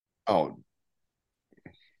Oh,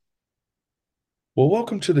 Well,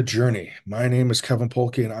 welcome to the Journey. My name is Kevin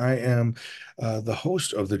Polky, and I am the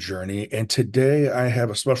host of the Journey. And today I have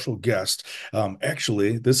a special guest.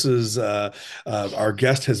 Actually, this is our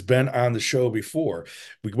guest has been on the show before.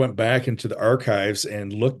 We went back into the archives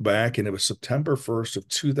and looked back, and it was September 1st of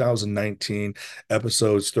 2019,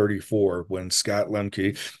 episodes 34, when Scott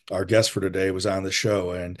Lemke, our guest for today, was on the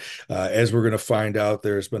show. And as we're going to find out,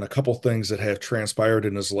 there's been a couple things that have transpired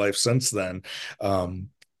in his life since then. Um,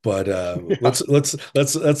 but yeah.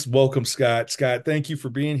 let's welcome Scott. Scott, thank you for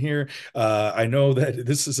being here. I know that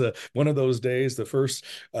this is a one of those days, the first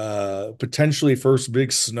potentially first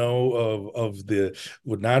big snow of the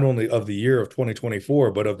well, not only of the year of 2024,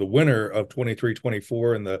 but of the winter of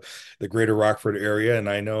 23-24 in the greater Rockford area. And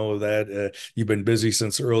I know that you've been busy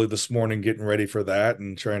since early this morning getting ready for that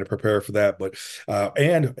and trying to prepare for that. But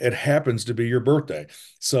and it happens to be your birthday.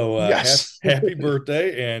 So Yes. happy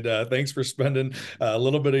birthday, and thanks for spending a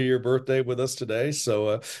little bit of your birthday with us today.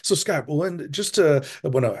 So Scott, well, and just I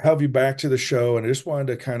want to have you back to the show, and I just wanted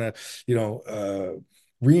to kind of,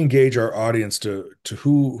 re-engage our audience to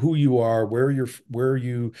who you are, where were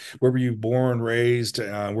you born, raised,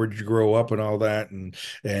 where did you grow up, and all that, and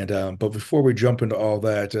but before we jump into all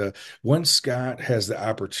that, when Scott has the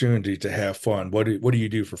opportunity to have fun, what do you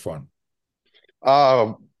do for fun?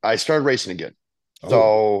 I started racing again.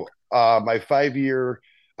 Oh, So my 5 year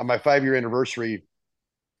anniversary,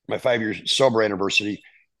 my 5 year sober anniversary,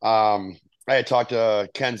 I had talked to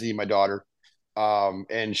Kenzie, my daughter,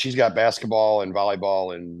 and she's got basketball and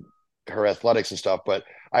volleyball and her athletics and stuff. But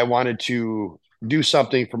I wanted to do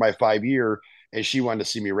something for my 5 year, and she wanted to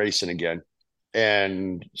see me racing again.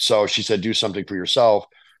 And so she said, "Do something for yourself."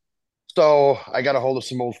 So I got a hold of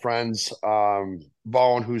some old friends.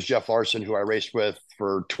 Bone, who's Jeff Larson, who I raced with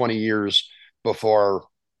for 20 years before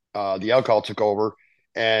the alcohol took over.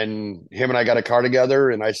 And him and I got a car together,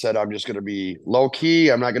 and I said, I'm just going to be low key.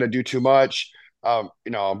 I'm not going to do too much. I'm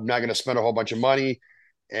not going to spend a whole bunch of money.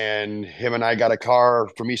 And him and I got a car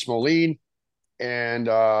from East Moline, and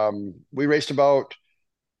we raced about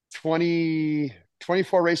 20,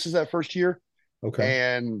 24 races that first year.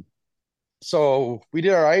 okay. And so we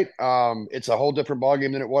did all right. It's a whole different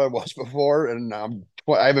ballgame than what it was before, and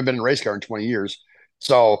I haven't been in a race car in 20 years.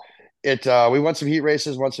 So we won some heat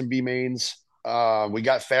races, won some B mains. We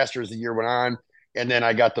got faster as the year went on, and then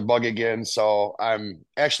I got the bug again. So I'm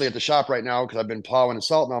actually at the shop right now because I've been plowing and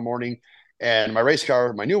salting all morning, and my race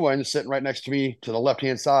car, my new one, is sitting right next to me to the left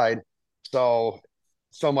hand side. So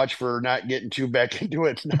so much for not getting too back into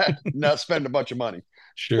it, not spending a bunch of money.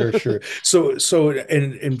 Sure, sure.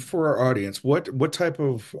 And for our audience, what type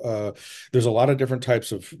of there's a lot of different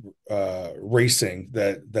types of racing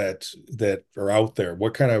that are out there.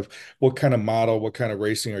 What kind of model, what kind of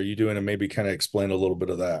racing are you doing? And maybe kind of explain a little bit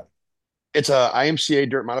of that. It's a IMCA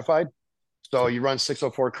dirt modified. So Okay. you run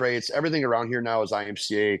 604 crates. Everything around here now is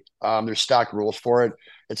IMCA. There's stock rules for it.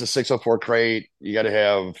 It's a 604 crate. You got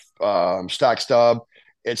to have stock stub.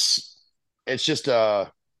 It's it's just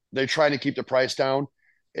they're trying to keep the price down.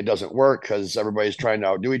 It doesn't work because everybody's trying to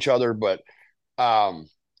outdo each other. But um,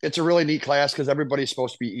 it's a really neat class because everybody's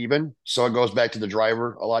supposed to be even. So it goes back to the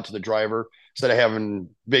driver, a lot to the driver. Instead of having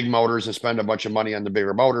big motors and spend a bunch of money on the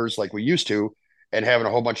bigger motors like we used to, and having a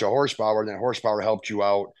whole bunch of horsepower, and that horsepower helped you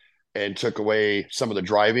out and took away some of the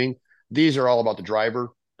driving. These are all about the driver,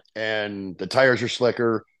 and the tires are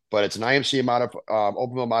slicker, but it's an IMC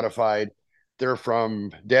open wheel modified. They're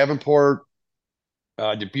from Davenport,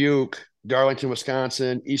 Dubuque, Darlington,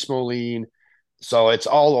 Wisconsin, East Moline. So it's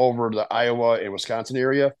all over the Iowa and Wisconsin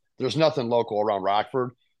area. There's nothing local around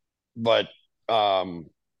Rockford, but um,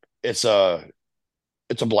 it's a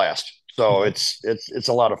it's a blast. So No, it's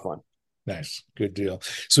a lot of fun. nice, good deal.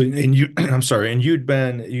 So, and you, I'm sorry, and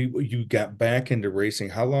you got back into racing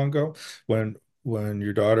how long ago? When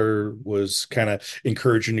your daughter was kind of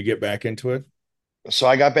encouraging to get back into it? So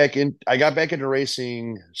I got back into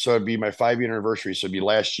racing. So it'd be my 5 year anniversary. So it'd be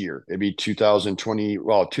last year. It'd be 2020.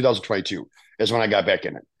 Well, 2022 is when I got back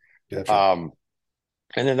in it. Gotcha. Um,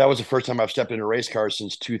 and then that was the first time I've stepped into a race car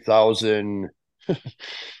since 2000,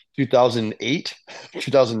 2008,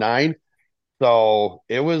 2009. So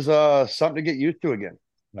it was something to get used to again.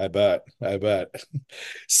 I bet. I bet.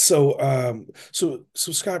 So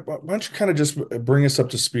Scott, why don't you kind of just bring us up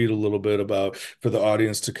to speed a little bit about for the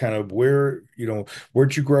audience to kind of where'd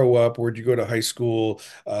you grow up? Where'd you go to high school?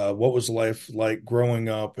 What was life like growing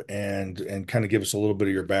up and kind of give us a little bit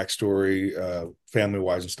of your backstory, family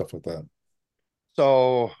wise and stuff like that.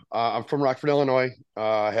 So I'm from Rockford, Illinois.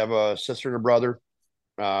 I have a sister and a brother.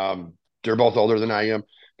 They're both older than I am.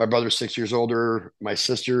 My brother's 6 years older. My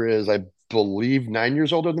sister is, I believe 9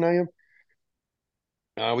 years older than I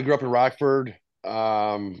am. We grew up in Rockford,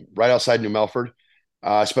 right outside New Melford.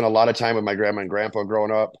 I spent a lot of time with my grandma and grandpa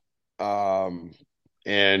growing up, um,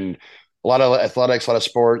 and a lot of athletics, a lot of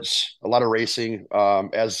sports, a lot of racing.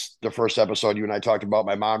 As the first episode you and I talked about,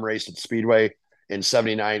 my mom raced at Speedway in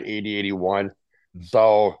 79, 80, 81.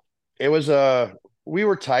 So it was we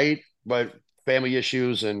were tight, but family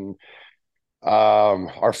issues and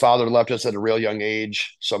our father left us at a real young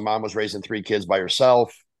age. So mom was raising three kids by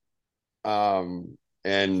herself. Um,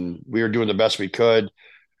 and we were doing the best we could.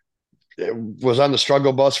 It was on the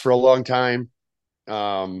struggle bus for a long time.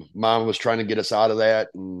 Mom was trying to get us out of that,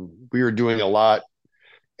 and we were doing a lot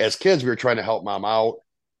as kids. We were trying to help mom out,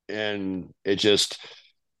 and it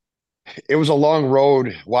was a long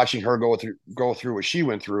road watching her go through what she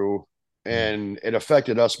went through, Mm, and it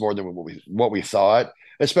affected us more than what we thought,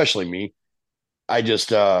 especially me. I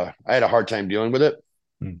had a hard time dealing with it.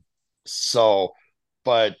 mm, So,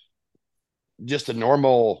 but just a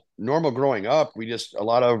normal growing up. We just a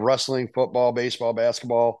lot of wrestling, football, baseball,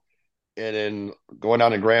 basketball, and then going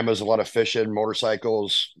down to grandma's, a lot of fishing,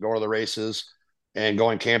 motorcycles, going to the races, and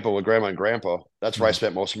going camping with grandma and grandpa. That's where I mm,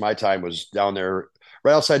 spent most of my time was down there,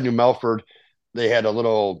 right outside New Melford. They had a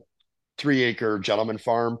little 3 acre gentleman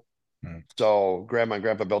farm. mm. So grandma and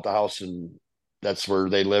grandpa built a house, and that's where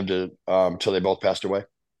they lived till they both passed away.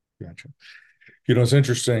 Gotcha. It's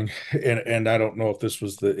interesting, and I don't know if this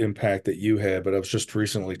was the impact that you had, but I was just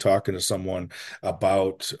recently talking to someone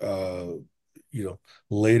about you know,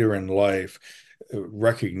 later in life,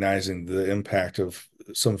 recognizing the impact of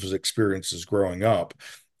some of his experiences growing up.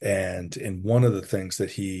 And one of the things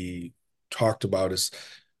that he talked about is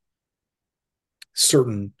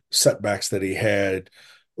certain setbacks that he had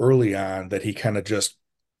early on that he kind of just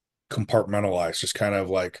compartmentalized, just kind of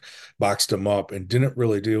like boxed them up and didn't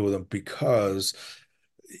really deal with them because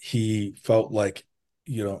he felt like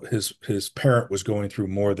his parent was going through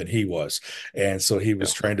more than he was, and so he was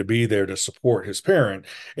Yeah. trying to be there to support his parent.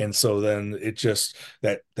 And so then it just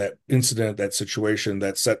that incident, that situation,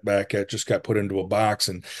 that setback, it just got put into a box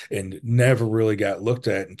and never really got looked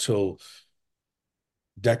at until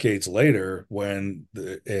decades later when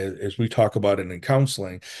as we talk about it in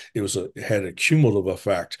counseling, it had a cumulative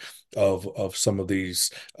effect of some of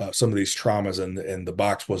these traumas, and the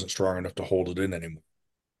box wasn't strong enough to hold it in anymore.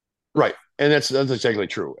 Right. And that's exactly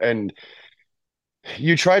true. And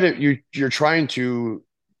you're trying to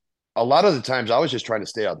a lot of the times I was just trying to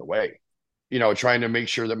stay out of the way, trying to make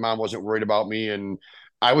sure that mom wasn't worried about me. And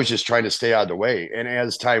I was just trying to stay out of the way. And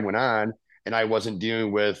as time went on and I wasn't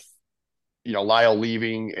dealing with, Lyle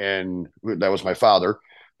leaving, and that was my father,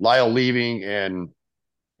 Lyle leaving and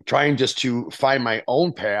trying just to find my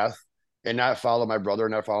own path and not follow my brother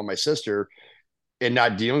and not follow my sister and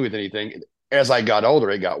not dealing with anything. As I got older,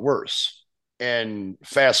 it got worse. And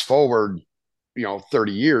fast forward,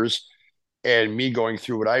 30 years and me going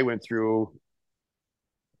through what I went through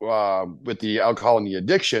with the alcohol and the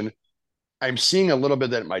addiction, I'm seeing a little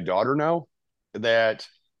bit that my daughter now. That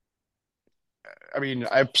I mean,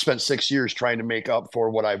 I've spent 6 years trying to make up for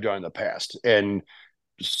what I've done in the past, and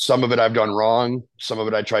some of it I've done wrong. Some of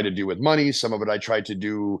it I tried to do with money. Some of it I tried to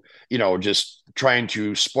do, just trying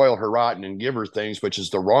to spoil her rotten and give her things, which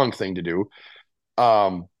is the wrong thing to do.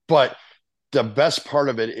 But the best part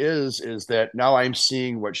of it is that now I'm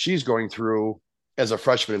seeing what she's going through as a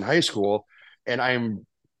freshman in high school, and I'm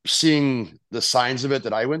seeing the signs of it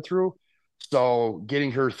that I went through. So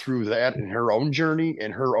getting her through that in her own journey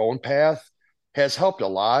and her own path has helped a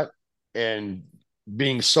lot. And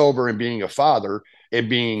being sober and being a father and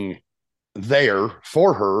being there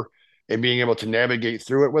for her and being able to navigate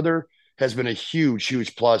through it with her has been a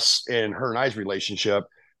huge plus in her and I's relationship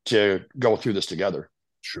to go through this together.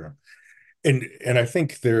 Sure. And I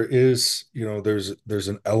think there is, there's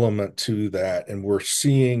an element to that, and we're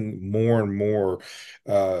seeing more and more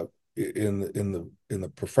uh, in the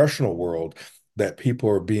professional world that people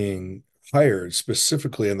are being hired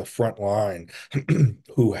specifically in the front line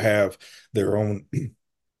who have their own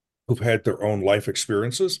who've had their own life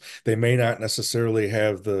experiences. They may not necessarily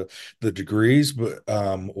have the degrees, but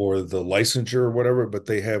or the licensure or whatever, but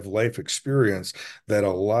they have life experience that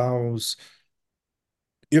allows,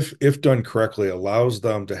 if done correctly, allows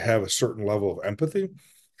them to have a certain level of empathy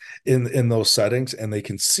in those settings, and they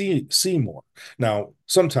can see more. Now,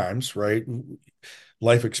 sometimes, right,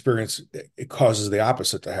 life experience, it causes the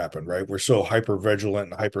opposite to happen, right? We're so hyper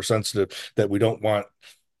vigilant and hypersensitive that we don't want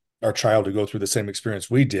our child to go through the same experience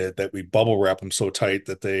we did, that we bubble wrap them so tight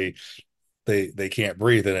that they can't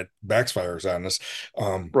breathe and it backfires on us.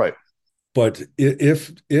 Um, Right. but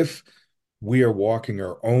if we are walking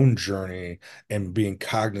our own journey and being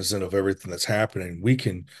cognizant of everything that's happening, we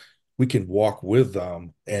can walk with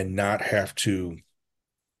them and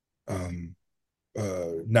um,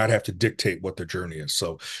 not have to dictate what their journey is.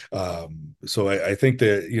 So I think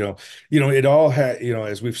that, it all had,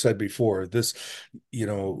 as we've said before, this,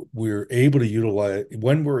 we're able to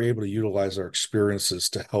utilize our experiences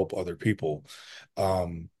to help other people.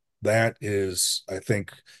 Um, that is, I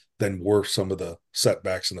think, then worth some of the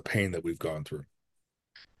setbacks and the pain that we've gone through.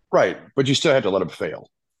 Right. But you still have to let them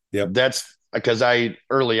fail. Yep. That's because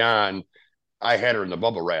early on, I had her in the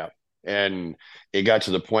bubble wrap, and it got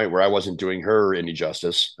to the point where I wasn't doing her any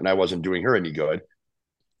justice and I wasn't doing her any good.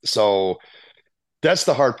 So that's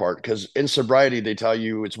the hard part, because in sobriety, they tell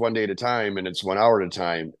you it's one day at a time and it's 1 hour at a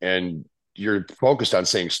time. And you're focused on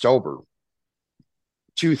staying sober.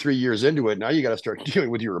 2, 3 years into it, now you got to start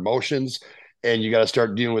dealing with your emotions, and you got to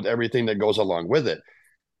start dealing with everything that goes along with it.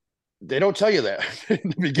 They don't tell you that in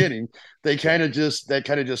the beginning. They Yeah. kind of just that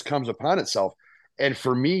kind of just comes upon itself. And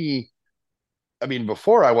for me, I mean,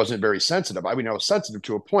 before I wasn't very sensitive. I mean, I was sensitive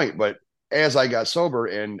to a point, but as I got sober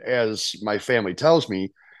and as my family tells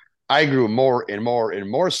me, I grew more and more and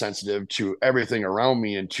more sensitive to everything around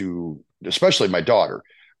me, and to especially my daughter.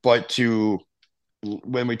 But to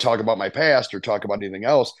when we talk about my past or talk about anything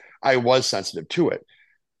else, I was sensitive to it.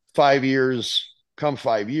 5 years, come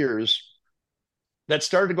 5 years, that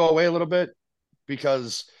started to go away a little bit,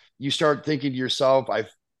 because you start thinking to yourself,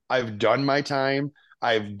 I've done my time.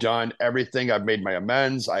 I've done everything. I've made my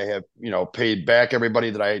amends. I have, paid back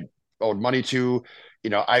everybody that I owed money to.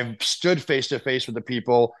 I've stood face to face with the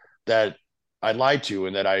people that I lied to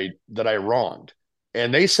and that I wronged.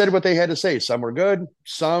 And they said what they had to say. Some were good,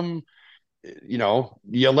 some,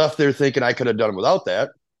 you left there thinking I could have done without that.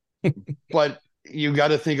 But you got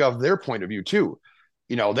to think of their point of view too.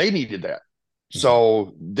 They needed that. Mhm.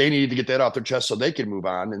 So they needed to get that off their chest so they can move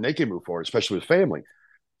on and they can move forward, especially with family.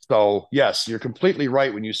 So yes, you're completely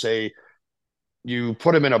right when you say you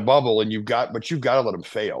put them in a bubble, and you've got to let them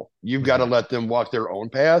fail. You've got to Mhm. let them walk their own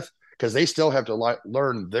path, because they still have to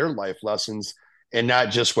learn their life lessons, and not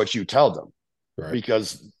just what you tell them, Right.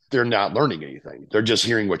 because they're not learning anything. They're just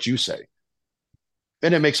hearing what you say.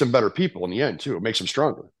 And it makes them better people in the end too. It makes them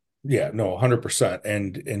stronger. Yeah, no, 100%.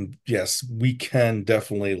 And yes, we can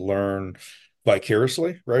definitely learn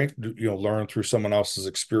vicariously, right? Learn through someone else's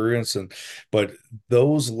experience, but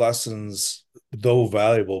those lessons, though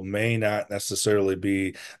valuable, may not necessarily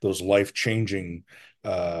be those life-changing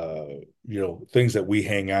things that we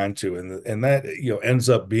hang on to. And that, ends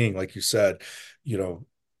up being, like you said, you know,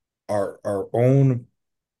 our own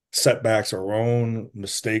setbacks, our own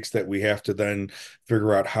mistakes that we have to then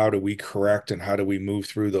figure out how do we correct and how do we move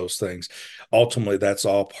through those things. Ultimately, that's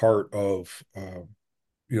all part of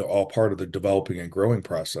the developing and growing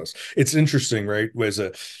process. It's interesting, right? As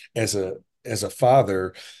a as a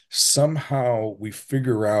father, somehow we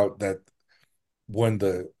figure out that when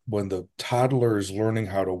the toddler is learning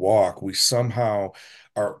how to walk, we somehow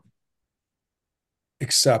are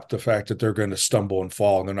accept the fact that they're going to stumble and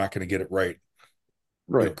fall and they're not going to get it right,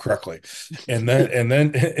 Right. correctly. And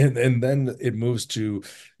then it moves to,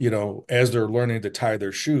 as they're learning to tie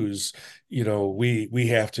their shoes, we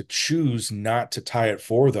have to choose not to tie it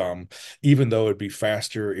for them, even though it'd be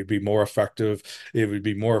faster, it'd be more effective, it would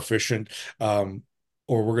be more efficient.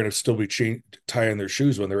 Or we're going to still be tying their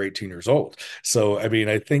shoes when they're 18 years old. So, I mean,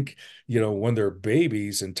 I think, when they're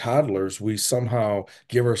babies and toddlers, we somehow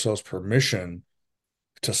give ourselves permission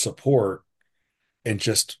to support and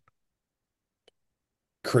just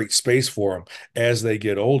create space for them as they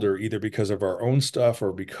get older, either because of our own stuff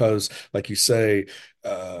or because, like you say,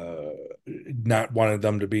 uh, not wanting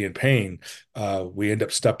them to be in pain. We end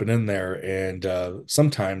up stepping in there and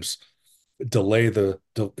sometimes delay the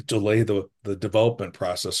development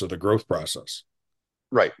process or the growth process.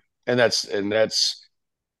 Right. And that's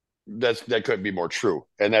that couldn't be more true.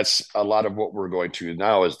 And that's a lot of what we're going to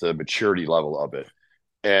now, is the maturity level of it,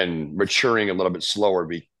 and maturing a little bit slower,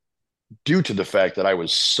 due to the fact that I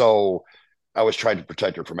was trying to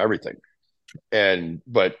protect her from everything.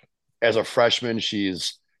 But as a freshman,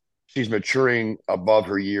 she's maturing above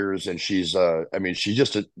her years, and I mean,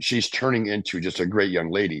 she's turning into just a great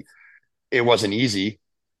young lady. It wasn't easy,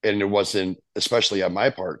 and it wasn't, especially on my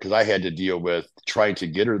part, because I had to deal with trying to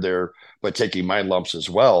get her there, but taking my lumps as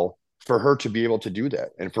well, for her to be able to do that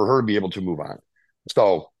and for her to be able to move on.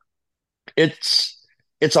 So it's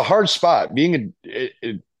it's a hard spot being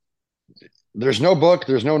there's no book,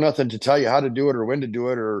 there's no nothing to tell you how to do it or when to do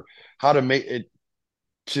it or how to make it.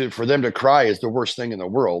 For them to cry is the worst thing in the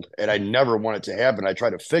world, and I never want it to happen. I try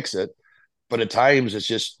to fix it, but at times it's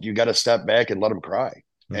just, you got to step back and let them cry.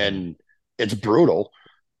 Mhm. And it's brutal,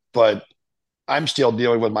 but I'm still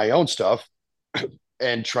dealing with my own stuff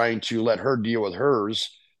and trying to let her deal with hers.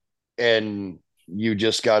 And you've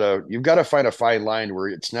gotta find a fine line where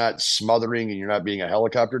it's not smothering and you're not being a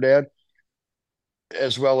helicopter dad,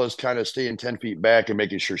 as well as kind of staying 10 feet back and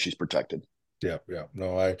making sure she's protected. Yeah, yeah.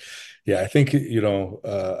 No, I think,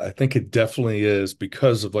 I think it definitely is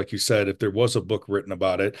because of, like you said, if there was a book written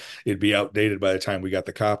about it, it'd be outdated by the time we got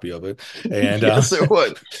the copy of it. And, Yes, it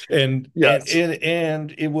would. Yes.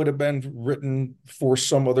 and it would have been written for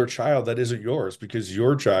some other child that isn't yours because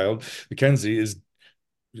your child, Mackenzie, is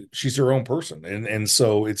she's her own person, and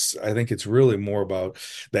so it's I think it's really more about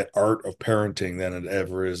that art of parenting than it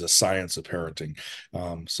ever is a science of parenting.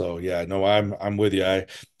 So yeah, no, I'm with you.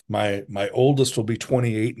 My oldest will be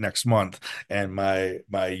 28 next month, and my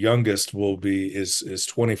youngest will be is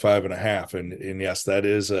 25 and a half, and yes, that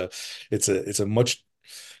is a it's a much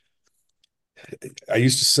I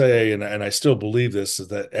used to say, and I still believe this, is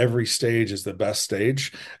that every stage is the best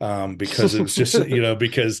stage, because it was just,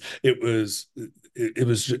 because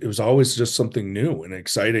it was always just something new and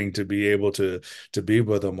exciting to be able to be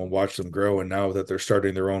with them and watch them grow. And now that they're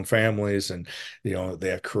starting their own families and they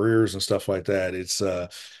have careers and stuff like that, it's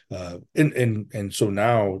and so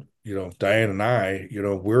now Diane and I,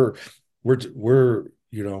 we're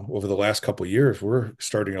over the last couple of years, we're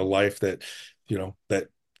starting a life that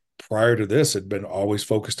prior to this had been always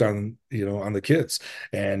focused on on the kids,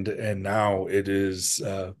 and now it is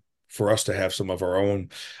for us to have some of our own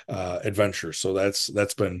adventures. So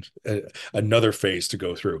that's been another phase to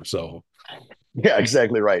go through. So Yeah,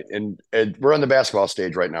 exactly right. And we're on the basketball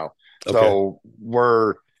stage right now. okay. So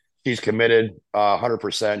she's committed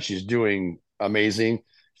 100%. She's doing amazing.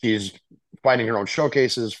 She's finding her own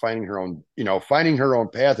showcases, finding her own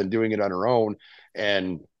path and doing it on her own.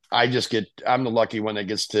 And I'm the lucky one that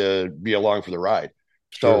gets to be along for the ride.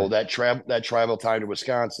 So Sure. that travel time to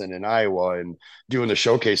Wisconsin and Iowa and doing the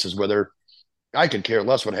showcases with her, I could care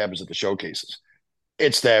less what happens at the showcases.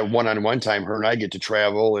 It's that one-on-one time her and I get to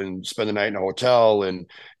travel and spend the night in a hotel and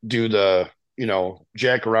do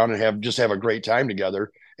jack around and have a great time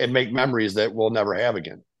together and make memories that we'll never have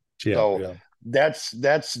again. Yeah, So yeah, that's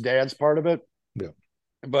dad's part of it. yeah.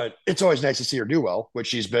 But it's always nice to see her do well, which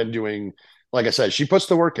she's been doing. Like I said, she puts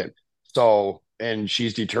the work in. So, and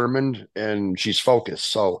she's determined and she's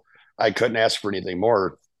focused. So I couldn't ask for anything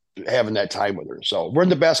more having that time with her. So we're in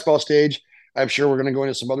the basketball stage. I'm sure we're going to go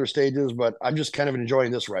into some other stages, but I'm just kind of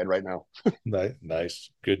enjoying this ride right now. Nice,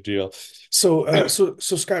 good deal. So, so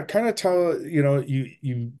Scott, kind of tell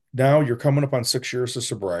you now you're coming up on 6 years of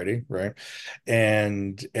sobriety, right?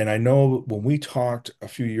 And I know when we talked a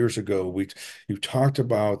few years ago, we you talked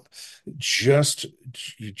about just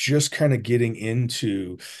just kind of getting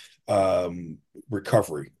into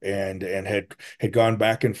recovery and had gone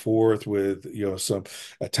back and forth with some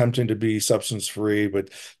attempting to be substance free,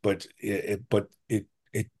 but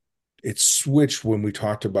it switched when we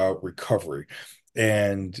talked about recovery.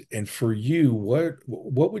 And for you,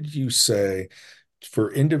 what would you say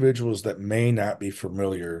for individuals that may not be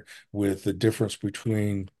familiar with the difference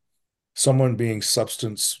between someone being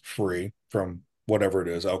substance free from whatever it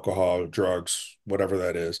is, alcohol, drugs, whatever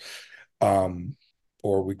that is, um,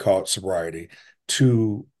 or we call it sobriety,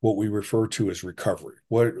 to what we refer to as recovery?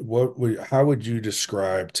 How would you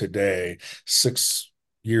describe today, 6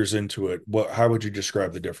 years into it, how would you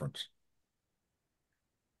describe the difference?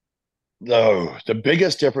 The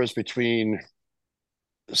biggest difference between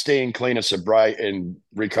staying clean and sobriety and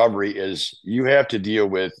recovery is you have to deal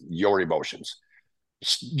with your emotions.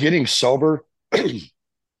 Getting sober, you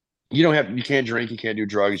can't drink, you can't do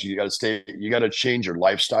drugs. You got to change your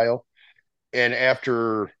lifestyle. And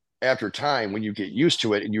after time, when you get used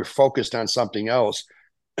to it and you're focused on something else,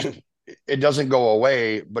 it doesn't go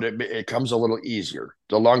away, but it comes a little easier.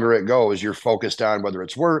 The longer it goes, you're focused on whether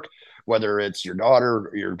it's work, whether it's your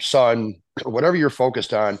daughter, your son, whatever you're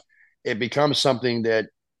focused on, it becomes something that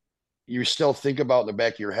you still think about in the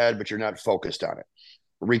back of your head, but you're not focused on it.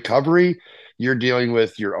 Recovery, you're dealing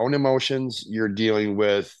with your own emotions, you're dealing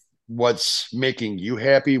with what's making you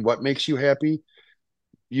happy, what makes you happy.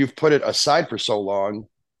 You've put it aside for so long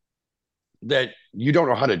that you don't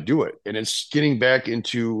know how to do it. And it's getting back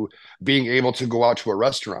into being able to go out to a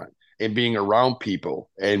restaurant and being around people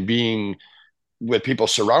and being with people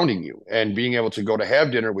surrounding you and being able to go to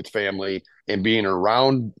have dinner with family and being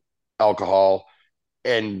around alcohol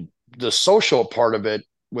and the social part of it,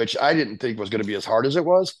 which I didn't think was going to be as hard as it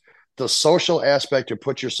was. The social aspect to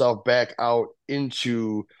put yourself back out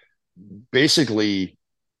into basically,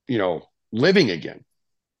 you know, living again.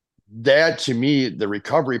 That to me, the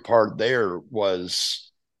recovery part there was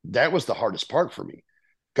that was the hardest part for me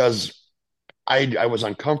because I was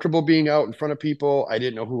uncomfortable being out in front of people. I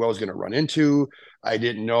didn't know who I was going to run into. I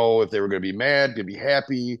didn't know if they were going to be mad, going to be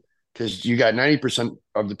happy, because you got 90%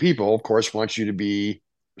 of the people, of course, want you to be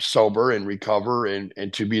sober and recover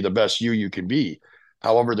and to be the best you can be.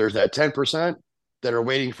 However, there's that 10% that are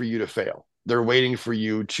waiting for you to fail. They're waiting for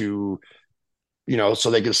you to, so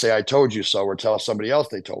they can say, I told you so, or tell somebody else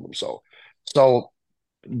they told them so. So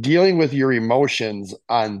dealing with your emotions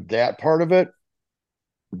on that part of it,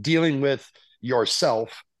 dealing with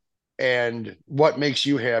yourself and what makes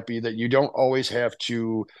you happy, that you don't always have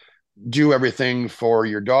to do everything for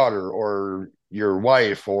your daughter or your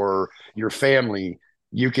wife or your family.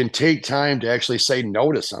 You can take time to actually say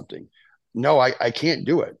no to something. No, I can't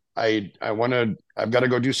do it. I've got to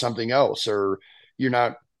go do something else. Or you're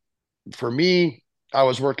not, for me, I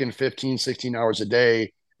was working 15, 16 hours a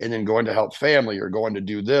day and then going to help family or going to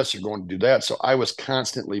do this or going to do that. So I was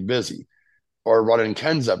constantly busy or running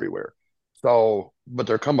Kens everywhere. So, but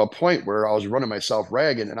there come a point where I was running myself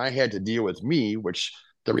ragged and I had to deal with me, which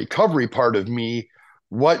the recovery part of me,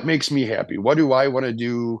 what makes me happy? What do I want to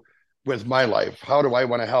do with my life? How do I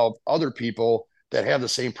want to help other people that have the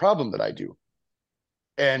same problem that I do?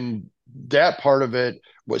 And that part of it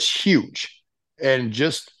was huge. And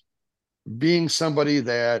just being somebody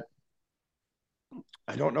that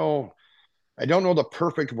I don't know, I don't know the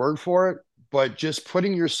perfect word for it, but just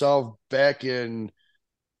putting yourself back in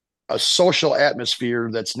a social atmosphere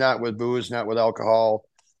that's not with booze, not with alcohol,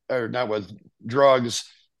 or not with drugs,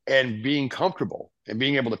 and being comfortable and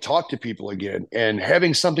being able to talk to people again and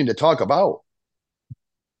having something to talk about.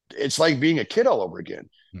 It's like being a kid all over again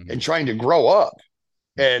and Mhm. trying to grow up.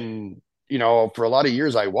 And, for a lot of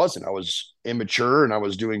years, I wasn't. I was immature and I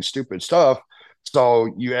was doing stupid stuff.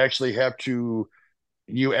 So you actually have to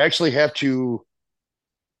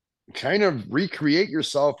kind of recreate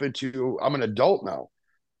yourself into, I'm an adult now.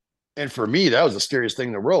 And for me, that was the scariest thing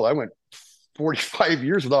in the world. I went 45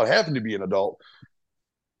 years without having to be an adult.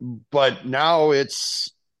 But now it's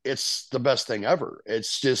the best thing ever.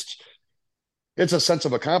 It's a sense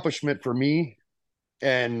of accomplishment for me.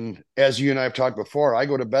 And as you and I have talked before, I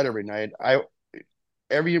go to bed every night.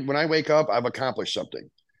 Every when I wake up, I've accomplished something.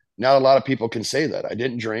 Not a lot of people can say that. I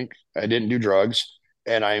didn't drink, I didn't do drugs,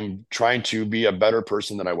 and I'm trying to be a better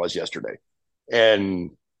person than I was yesterday. And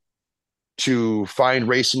to find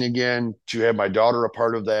racing again, to have my daughter a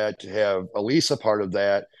part of that, to have Elise a part of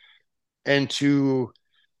that, and to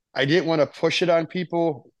I didn't want to push it on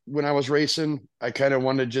people when I was racing. I kind of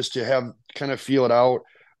wanted just to have kind of feel it out.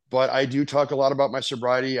 But I do talk a lot about my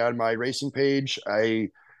sobriety on my racing page.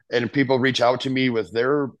 And people reach out to me with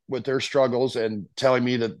their struggles and telling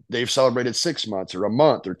me that they've celebrated 6 months or a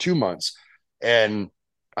month or 2 months. And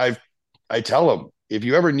I I tell them, if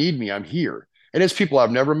you ever need me, I'm here. And it's people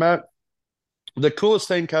I've never met. The coolest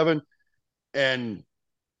thing, Kevin, and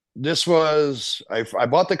I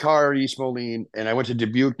bought the car at East Moline and I went to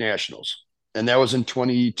Dubuque Nationals, and that was in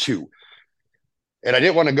 22. And I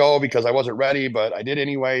didn't want to go because I wasn't ready, but I did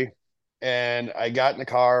anyway. And I got in the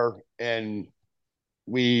car and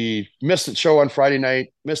we missed the show on Friday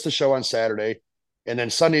night, missed the show on Saturday, and then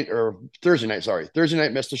Sunday or Thursday night, sorry. Thursday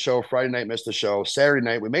night missed the show, Friday night missed the show, Saturday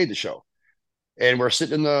night we made the show. And we're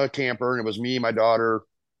sitting in the camper and it was me, my daughter,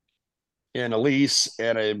 and Elise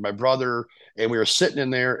and my brother, and we were sitting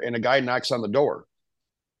in there and a guy knocks on the door.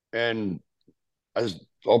 And I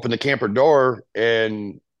opened the camper door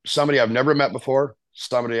and somebody I've never met before,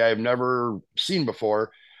 somebody I've never seen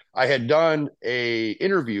before. I had done a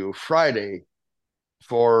interview Friday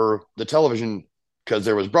for the television because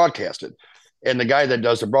there was broadcasted. And the guy that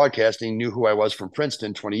does the broadcasting knew who I was from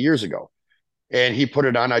Princeton 20 years ago. And he put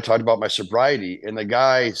it on. I talked about my sobriety. And the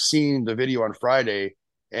guy seen the video on Friday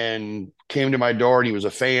and came to my door and he was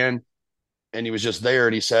a fan and he was just there.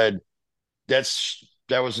 And he said, that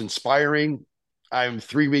was inspiring. I'm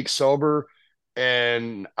 3 weeks sober,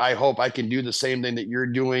 and I hope I can do the same thing that you're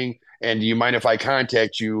doing. And do you mind if I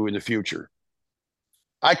contact you in the future?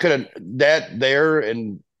 I couldn't that there,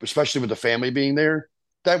 and especially with the family being there,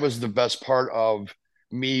 that was the best part of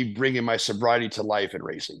me bringing my sobriety to life in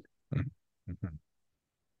racing. Mhm.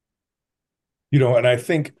 And I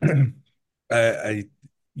think I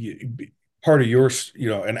you, part of your,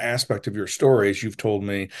 an aspect of your story, as you've told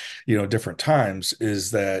me, different times,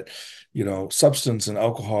 is that, substance and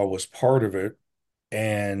alcohol was part of it.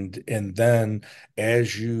 And then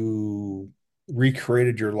as you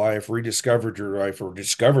recreated your life, rediscovered your life, or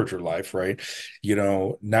discovered your life, right?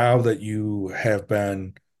 Now that you have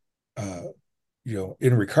been uh,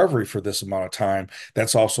 in recovery for this amount of time,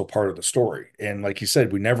 that's also part of the story. And like you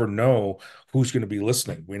said, we never know who's going to be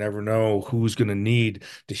listening. We never know who's going to need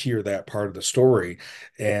to hear that part of the story.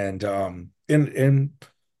 And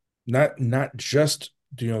not just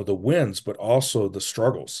the wins, but also the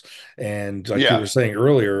struggles. And like you Yeah. were saying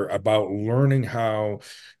earlier about learning how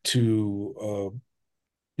to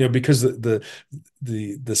because the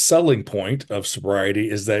selling point of sobriety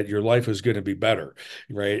is that your life is going to be better,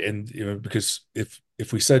 right? And because if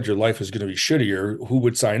we said your life is going to be shittier, who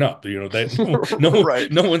would sign up? That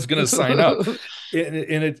Right. no one's going to sign up. And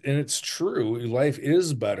it's true. Life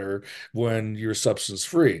is better when you're substance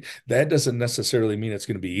free. That doesn't necessarily mean it's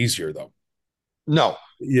going to be easier, though. No,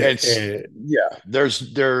 Yeah, it's yeah.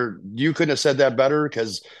 You couldn't have said that better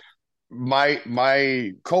because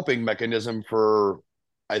my coping mechanism for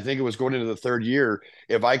I think it was going into the third year,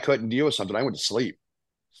 if I couldn't deal with something, I went to sleep.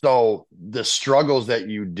 So the struggles that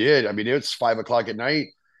you did, I mean, it's 5 o'clock at night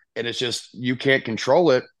and it's just you can't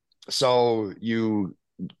control it. So you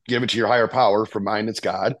give it to your higher power. For mine, it's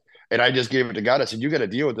God. And I just gave it to God. I said, you got to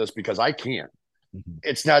deal with this because I can't. Mhm.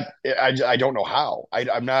 It's not, I don't know how.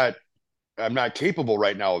 I'm not capable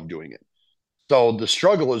right now of doing it. So the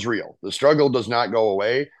struggle is real. The struggle does not go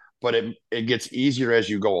away, but it gets easier as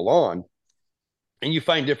you go along, and you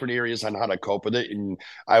find different areas on how to cope with it. And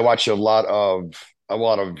I watch a lot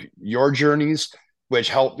of your journeys, which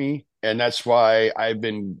help me, and that's why I've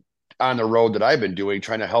been on the road that I've been doing,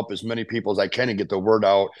 trying to help as many people as I can and get the word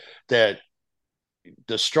out that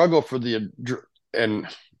the struggle for the and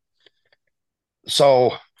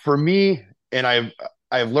so for me, and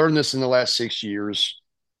I've learned this in the last 6 years,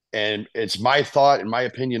 and it's my thought and my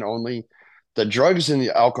opinion only. The drugs and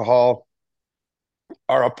the alcohol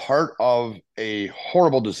are a part of a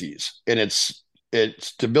horrible disease, and it's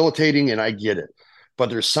debilitating, and I get it. But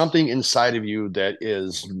there's something inside of you that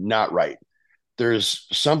is not right. There's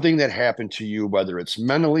something that happened to you, whether it's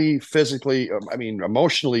mentally, physically, I mean,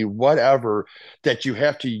 emotionally, whatever, that you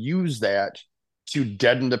have to use that to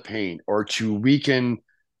deaden the pain or to weaken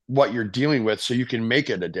what you're dealing with so you can make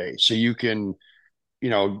it a day, so you can,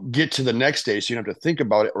 get to the next day so you don't have to think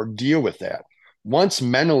about it or deal with that. Once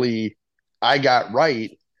mentally I got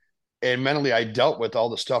right and mentally I dealt with all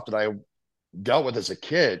the stuff that I dealt with as a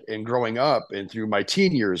kid and growing up and through my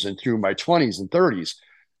teen years and through my 20s and 30s,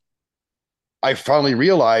 I finally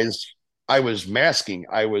realized I was masking.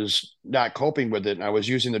 I was not coping with it. And I was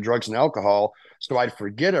using the drugs and alcohol so I'd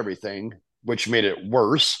forget everything, which made it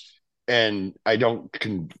worse. And I don't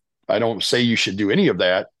say you should do any of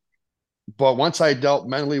that. But once I dealt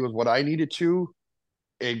mentally with what I needed to,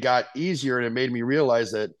 it got easier and it made me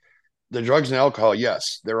realize that the drugs and alcohol,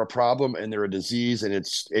 yes, they're a problem and they're a disease,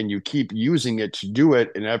 and you keep using it to do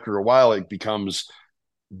it. And after a while, it becomes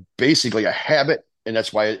basically a habit. And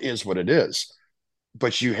that's why it is what it is.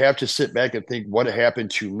 But you have to sit back and think, what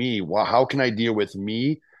happened to me? Well, how can I deal with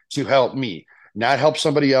me to help me? Not help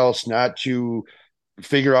somebody else, not to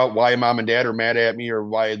figure out why mom and dad are mad at me or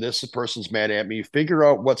why this person's mad at me. Figure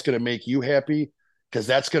out what's going to make you happy because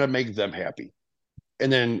that's going to make them happy.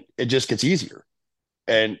 And then it just gets easier.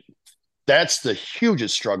 And that's the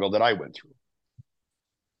hugest struggle that I went through.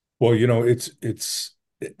 Well,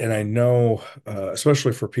 and I know,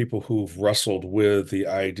 especially for people who've wrestled with the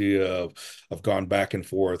idea of gone back and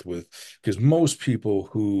forth with, because most people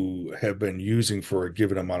who have been using for a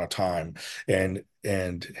given amount of time and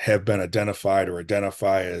have been identified or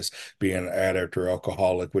identify as being an addict or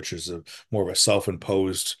alcoholic, which is a more of a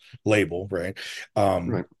self-imposed label, right? Um,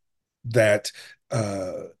 Right. that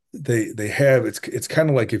they have it's kind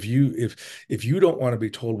of like if you don't want to be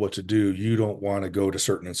told what to do, you don't want to go to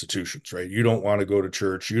certain institutions, right? You don't want to go to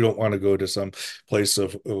church, you don't want to go to some place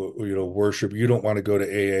of worship, you don't want to go to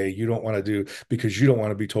AA, you don't want to do because you don't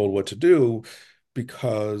want to be told what to do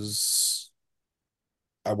because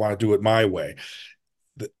I want to do it my way.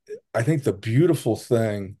 The, I think the beautiful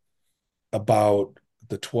thing about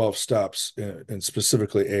the 12 steps and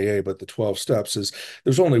specifically AA, but the 12 steps is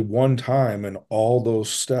there's only one time in all those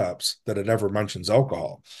steps that it ever mentions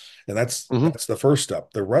alcohol. And that's Mm-hmm. that's the first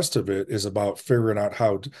step. The rest of it is about figuring out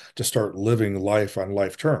how to start living life on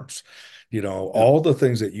life terms. Yeah. All the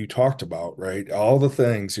things that you talked about, right? All the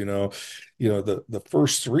things, the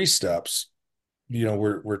first three steps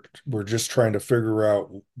we're just trying to figure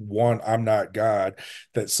out one, I'm not God,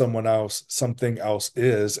 that something else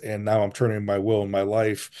is, and now I'm turning my will and my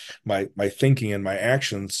life, my thinking and my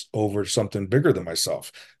actions over to something bigger than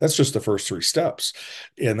myself. That's just the first three steps.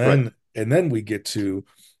 And Right. then we get to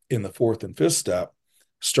in the fourth and fifth step,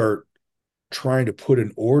 start trying to put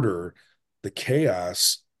in order the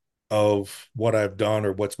chaos of what I've done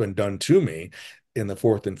or what's been done to me in the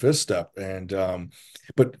fourth and fifth step. And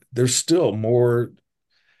but there's still more,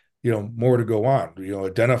 more to go on,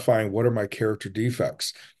 identifying what are my character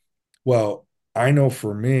defects. Well, I know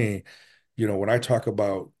for me, when I talk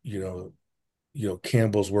about,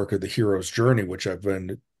 Campbell's work of the hero's journey, which I've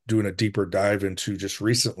been doing a deeper dive into just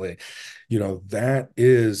recently, that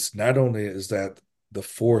is not only is that the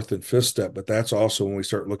fourth and fifth step, but that's also when we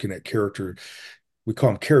start looking at character, we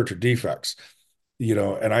call them character defects,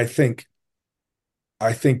 and I think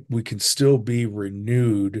we can still be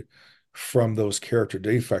renewed from those character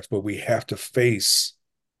defects, but we have to face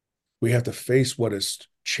what is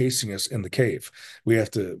chasing us in the cave. We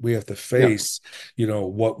have to Yeah. face,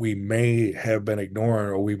 what we may have been ignoring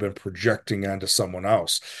or we've been projecting onto someone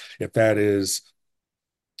else. If that is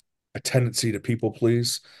a tendency to people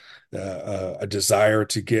please, a desire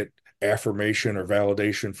to get affirmation or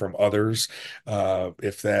validation from others,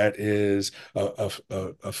 if that is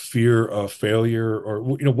a fear of failure, or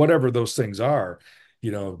whatever those things are,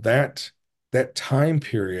 that time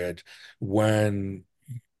period when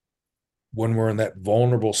we're in that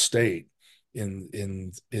vulnerable state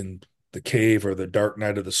in the cave or the dark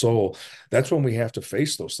night of the soul, that's when we have to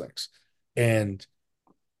face those things. And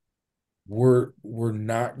we're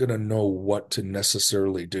not going to know what to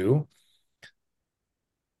necessarily do,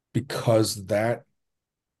 because that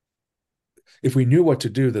if we knew what to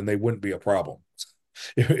do, then they wouldn't be a problem.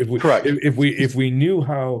 If we Correct. if we knew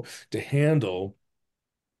how to handle,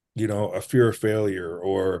 a fear of failure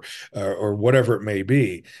or whatever it may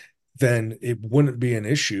be, then it wouldn't be an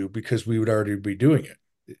issue because we would already be doing it.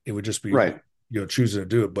 It would just be, Right. choosing to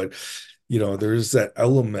do it. But, there's that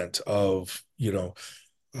element of,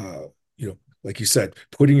 uh, like you said,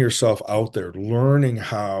 putting yourself out there, learning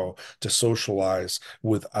how to socialize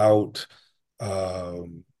without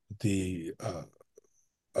the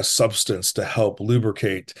a substance to help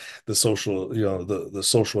lubricate the social, the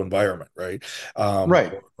social environment, right?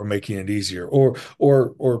 Right. Or making it easier,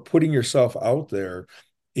 or putting yourself out there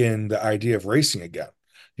in the idea of racing again,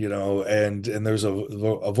 and there's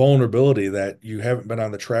a vulnerability that you haven't been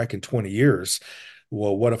on the track in 20 years.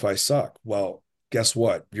 Well, what if I suck? Well, guess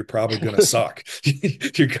what? You're probably gonna suck.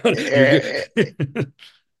 You're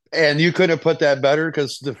And you couldn't have put that better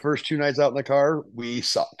because the first two nights out in the car, we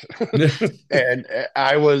sucked. gonna. And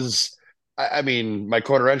I mean, my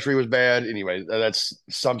quarter entry was bad. Anyway, that's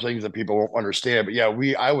some things that people won't understand. But yeah,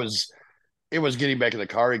 it was getting back in the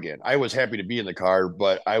car again. I was happy to be in the car,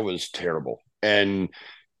 but I was terrible. And,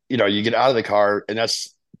 you get out of the car, and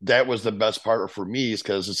that was the best part for me, is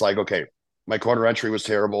because it's like, okay, my quarter entry was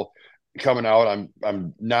terrible. Coming out,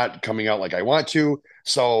 I'm not coming out like I want to.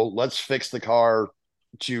 So let's fix the car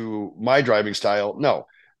to my driving style. No,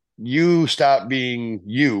 you stop being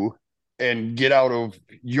you and get out of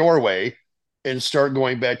your way and start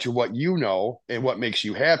going back to what you know and what makes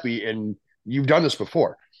you happy. And you've done this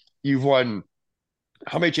before. You've won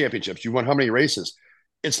how many championships? You've won how many races?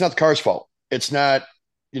 It's not the car's fault. It's not,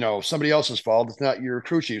 somebody else's fault. It's not your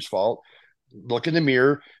crew chief's fault. Look in the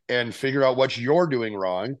mirror and figure out what you're doing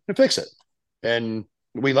wrong and fix it. And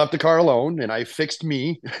we left the car alone, and I fixed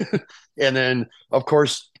me. And then, of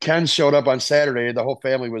course, Ken showed up on Saturday. The whole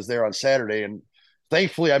family was there on Saturday, and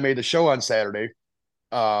thankfully, I made the show on Saturday.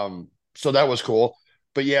 So that was cool.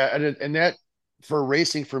 But yeah, and that for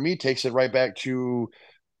racing for me takes it right back to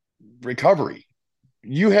recovery.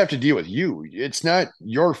 You have to deal with you. It's not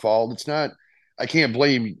your fault. It's not. I can't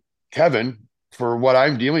blame Kevin for what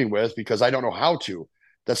I'm dealing with because I don't know how to.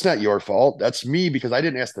 That's not your fault. That's me because I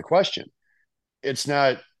didn't ask the question. It's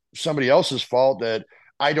not somebody else's fault that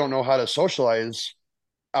I don't know how to socialize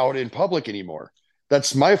out in public anymore.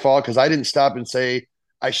 That's my fault because I didn't stop and say,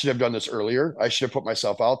 I should have done this earlier. I should have put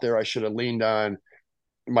myself out there. I should have leaned on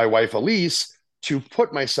my wife, Elise, to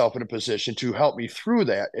put myself in a position to help me through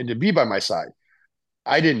that and to be by my side.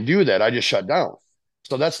 I didn't do that. I just shut down.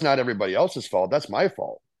 So that's not everybody else's fault. That's my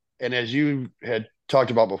fault. And as you had talked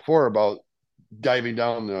about before about diving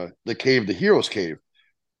down the cave, the hero's cave,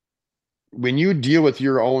 when you deal with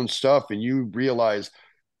your own stuff and you realize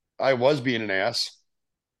I was being an ass,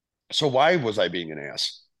 so why was I being an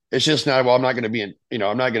ass? It's just not, well, I'm not going to be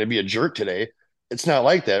I'm not going to be a jerk today. It's not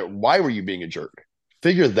like that. Why were you being a jerk?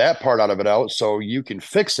 Figure that part out of it out so you can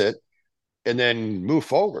fix it and then move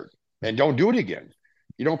forward and don't do it again.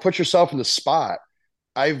 You don't put yourself in the spot.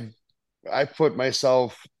 I've I put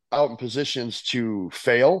myself out in positions to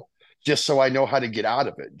fail just so I know how to get out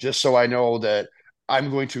of it, just so I know that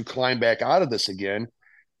I'm going to climb back out of this again.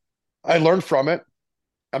 I learned from it.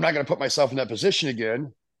 I'm not going to put myself in that position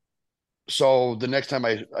again. So the next time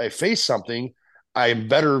I face something, I'm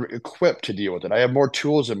better equipped to deal with it. I have more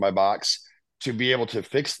tools in my box to be able to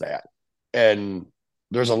fix that. And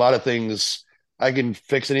there's a lot of things I can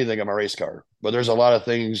fix anything on my race car, but there's a lot of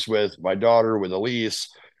things with my daughter, with Elise,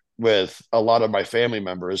 with a lot of my family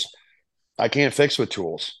members I can't fix with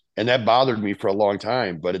tools. And that bothered me for a long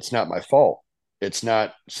time, but it's not my fault. It's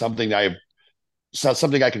not something it's not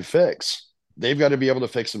something I can fix. They've got to be able to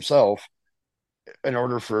fix themselves in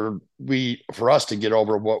order for us to get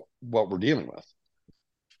over what we're dealing with.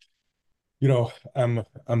 I'm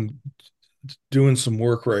doing some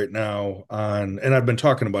work right now on, and I've been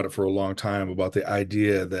talking about it for a long time about the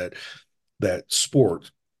idea that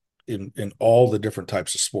sport in all the different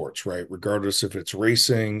types of sports, right? Regardless if it's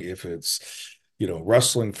racing, if it's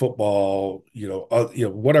wrestling, football,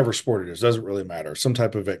 whatever sport it is, doesn't really matter. Some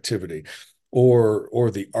type of activity, or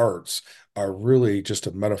the arts are really just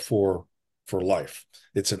a metaphor for life.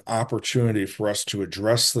 It's an opportunity for us to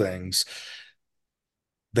address things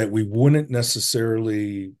that we wouldn't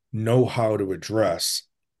necessarily know how to address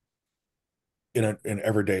in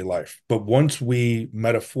everyday life. But once we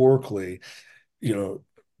metaphorically, you know,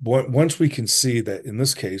 once we can see that in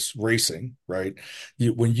this case, racing, right?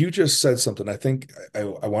 When you just said something, I think I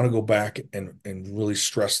want to go back and really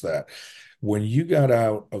stress that. When you got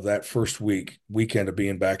out of that first weekend of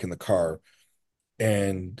being back in the car,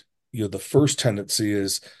 and the first tendency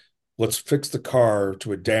is let's fix the car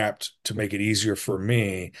to adapt to make it easier for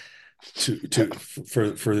me to Yep.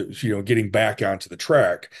 for getting back onto the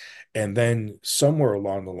track. And then somewhere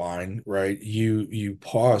along the line, right, you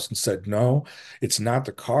paused and said, no, it's not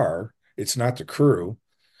the car, it's not the crew,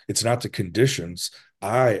 it's not the conditions.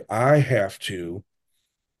 I have to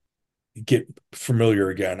get familiar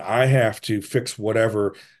again. I have to fix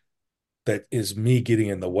whatever that is me getting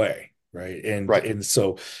in the way, right? and Right. and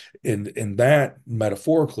so and that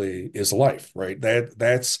metaphorically is life, right?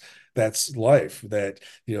 That's life. That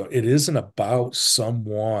it isn't about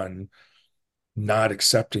someone not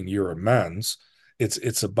accepting your amends.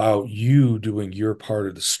 It's about you doing your part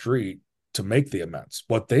of the street to make the amends.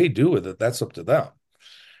 What they do with it, that's up to them,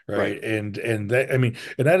 Right. right? And that, I mean,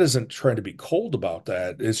 and that isn't trying to be cold about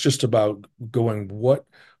that. It's just about going,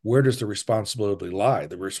 where does the responsibility lie?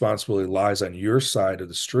 The responsibility lies on your side of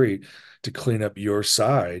the street to clean up your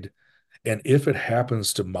side. And if it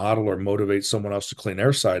happens to model or motivate someone else to clean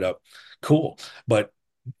their side up, cool. But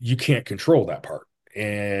you can't control that part.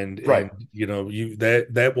 And Right. you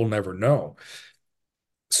that will never know.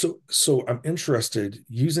 So I'm interested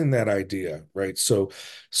using that idea, right? So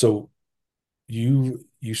you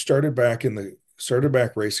started back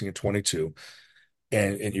racing in 22,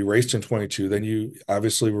 and you raced in 22, then you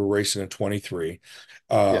obviously were racing in 23.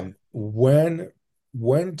 Yeah. Um when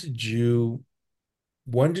did you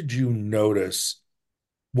when did you notice,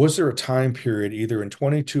 was there a time period either in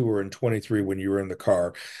 22 or in 23 when you were in the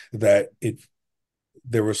car that it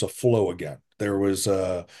there was a flow again, there was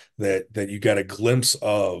that you got a glimpse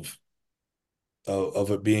of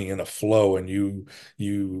it being in a flow, and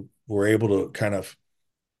you were able to kind of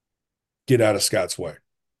get out of Scott's way?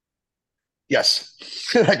 Yes.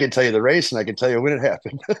 I can tell you the race and I can tell you when it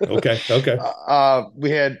happened. Okay. Okay. We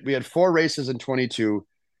had four races in 22.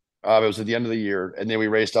 It was at the end of the year, and then we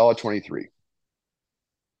raced all of 23.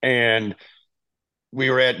 And we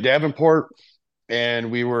were at Davenport,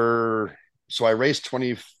 and so I raced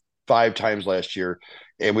 25 times last year,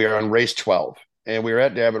 and we were on race 12. And we were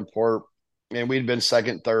at Davenport, and we'd been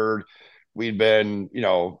second, third. We'd been,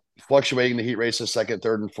 fluctuating the heat races, second,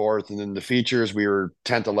 third, and fourth. And then the features, we were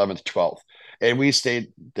 10th, 11th, 12th. And we stayed,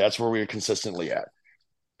 that's where we were consistently at.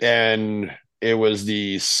 And it was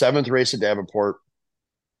the seventh race at Davenport.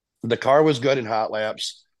 The car was good in hot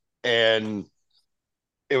laps, and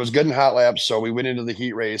it was good in hot laps. So we went into the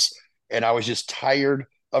heat race, and I was just tired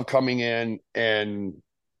of coming in. And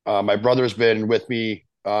my brother's been with me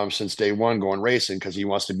since day one going racing because he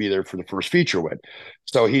wants to be there for the first feature win.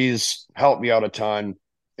 So he's helped me out a ton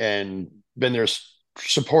and been there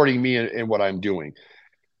supporting me in what I'm doing.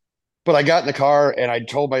 But I got in the car and I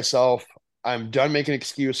told myself, I'm done making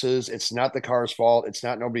excuses. It's not the car's fault. It's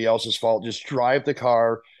not nobody else's fault. Just drive the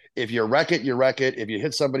car. If you wreck it, you wreck it. If you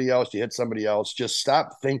hit somebody else, you hit somebody else. Just stop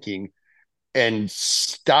thinking and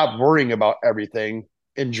stop worrying about everything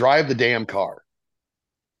and drive the damn car.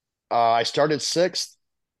 I started sixth.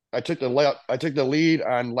 I took the lead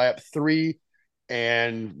on lap three,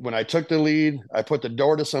 and when I took the lead, I put the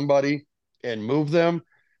door to somebody and moved them,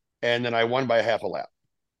 and then I won by half a lap.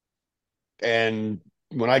 And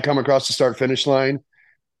when I come across the start finish line,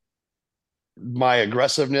 my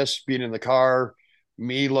aggressiveness, being in the car,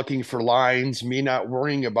 me looking for lines, me not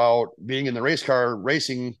worrying about being in the race car,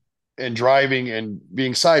 racing and driving and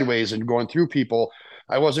being sideways and going through people.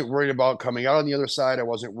 I wasn't worried about coming out on the other side. I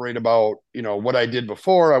wasn't worried about, what I did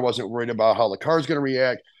before. I wasn't worried about how the car's going to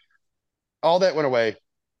react. All that went away.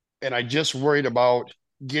 And I just worried about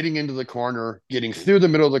getting into the corner, getting through the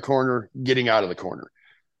middle of the corner, getting out of the corner,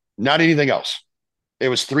 not anything else. It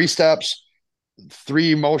was three steps,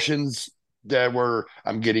 three motions that were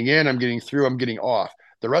I'm getting in, I'm getting through, I'm getting off.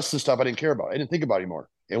 The rest of the stuff I didn't care about. I didn't think about anymore.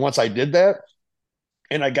 And once I did that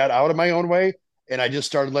and I got out of my own way and I just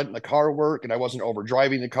started letting the car work and I wasn't over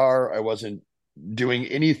driving the car, I wasn't doing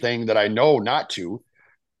anything that I know not to,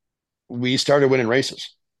 we started winning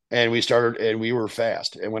races and we were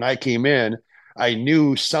fast. And when I came in, I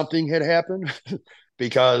knew something had happened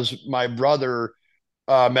because my brother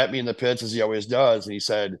met me in the pits as he always does. And he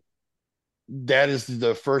said, that is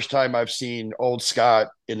the first time I've seen old Scott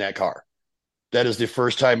in that car. That is the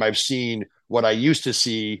first time I've seen what I used to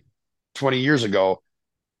see 20 years ago.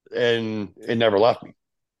 And it never left me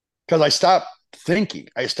because I stopped thinking.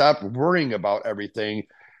 I stopped worrying about everything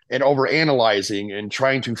and over analyzing and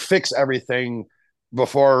trying to fix everything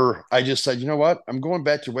before I just said, you know what? I'm going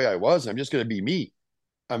back to the way I was. I'm just going to be me.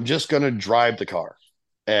 I'm just going to drive the car.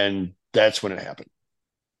 And that's when it happened.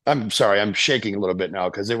 I'm sorry, I'm shaking a little bit now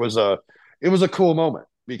because it was a cool moment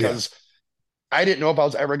Yeah. because I didn't know if I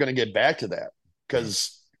was ever going to get back to that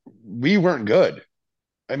because we weren't good.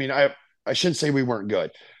 I mean, I shouldn't say we weren't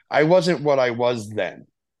good. I wasn't what I was then.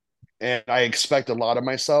 And I expect a lot of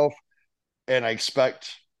myself and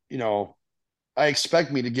you know, I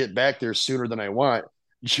expect me to get back there sooner than I want.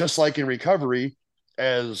 Just like in recovery,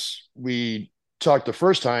 as we talked the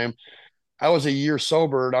first time, I was a year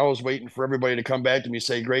sober and I was waiting for everybody to come back to me and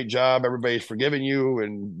say, great job, everybody's forgiving you,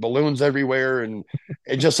 and balloons everywhere. And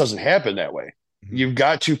it just doesn't happen that way. Mhm. You've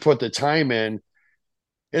got to put the time in.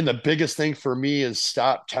 And the biggest thing for me is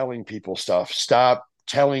stop telling people stuff. Stop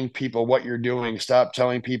telling people what you're doing. Stop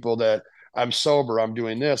telling people that I'm sober, I'm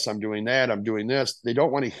doing this, I'm doing that, I'm doing this. They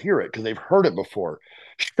don't want to hear it because they've heard it before.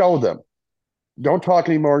 Show them. Don't talk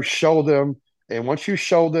anymore. Show them. And once you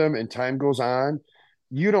show them and time goes on,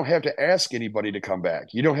 you don't have to ask anybody to come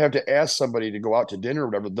back. You don't have to ask somebody to go out to dinner or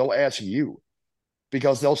whatever. They'll ask you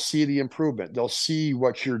because they'll see the improvement. They'll see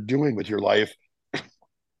what you're doing with your life,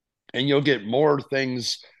 and you'll get more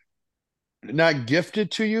things not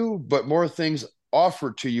gifted to you, but more things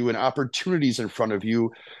offered to you and opportunities in front of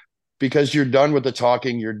you because you're done with the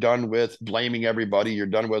talking, you're done with blaming everybody, you're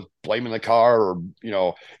done with blaming the car or,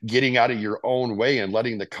 getting out of your own way and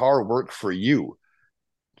letting the car work for you.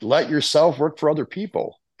 Let yourself work for other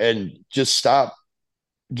people and just stop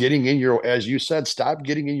getting in your, as you said, stop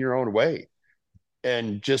getting in your own way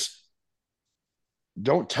and just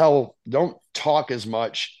don't talk as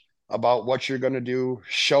much about what you're going to do.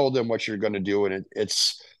 Show them what you're going to do. And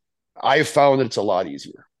I found that it's a lot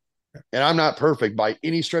easier. And I'm not perfect by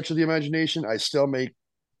any stretch of the imagination. I still make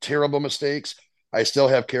terrible mistakes. I still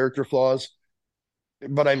have character flaws,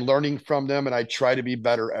 but I'm learning from them and I try to be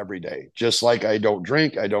better every day. Just like I don't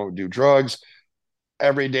drink, I don't do drugs.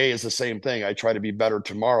 Every day is the same thing. I try to be better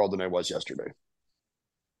tomorrow than I was yesterday.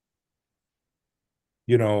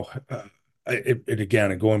 You know,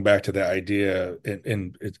 again, and going back to the idea,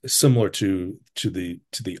 and it's similar to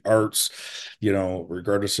the arts,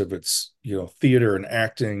 regardless if it's theater and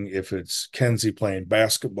acting, if it's Kenzie playing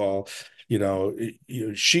basketball,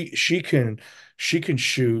 she can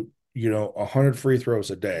shoot 100 free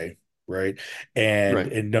throws a day, right? And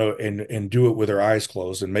Right. and no and do it with her eyes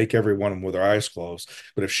closed and make every one of them with her eyes closed.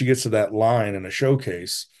 But if she gets to that line in a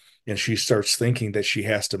showcase and she starts thinking that she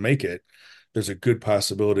has to make it, there's a good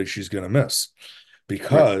possibility she's going to miss Right.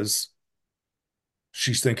 because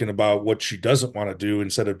she's thinking about what she doesn't want to do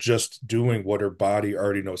instead of just doing what her body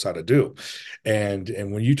already knows how to do. And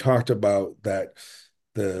when you talked about that,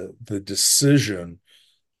 the decision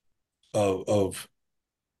of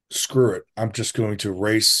screw it, I'm just going to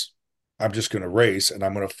race and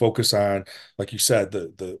I'm going to focus on, like you said,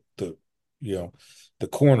 you know the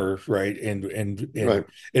corner, right? Right.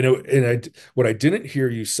 What I didn't hear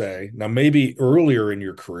you say, now maybe earlier in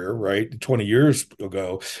your career, right, 20 years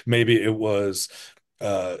ago, maybe it was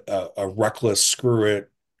a reckless screw it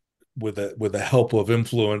with the help of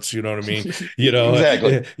influence, you know what I mean?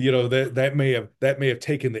 Exactly. That may have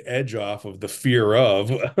taken the edge off of the fear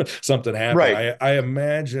of something happen. Right. I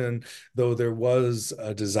imagine, though, there was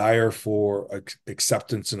a desire for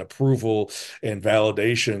acceptance and approval and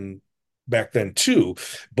validation back then too,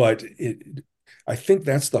 but I think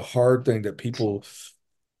that's the hard thing that people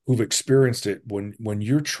who've experienced it, when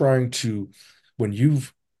you're trying to when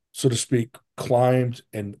you've, so to speak, climbed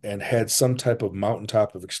and had some type of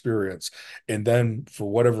mountaintop of experience, and then for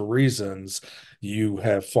whatever reasons you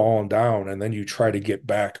have fallen down and then you try to get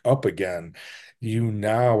back up again, you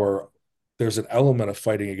now are there's an element of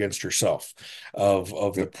fighting against yourself, of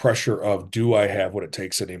the Yep. pressure of, do I have what it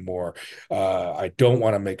takes anymore? I don't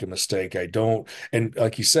want to make a mistake. I don't. And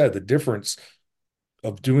like you said, the difference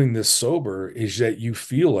of doing this sober is that you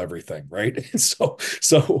feel everything, right?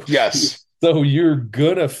 Yes. So you're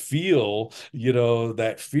gonna feel,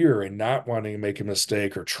 that fear and not wanting to make a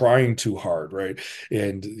mistake or trying too hard, right?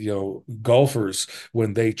 And golfers,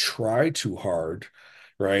 when they try too hard,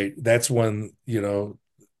 right, that's when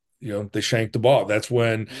they shank the ball. That's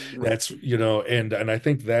when and I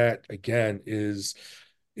think that again is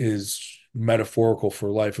metaphorical for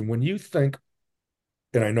life. And when you think,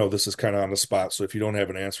 and I know this is kind of on the spot, so if you don't have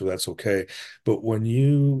an answer, that's okay. But when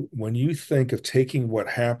you think of taking what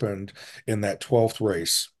happened in that 12th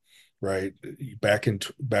race, right, back in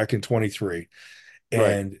 23,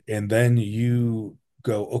 Right. and then you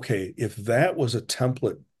go, okay, if that was a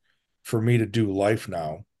template for me to do life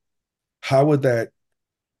now, how would that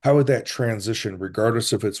how would that transition,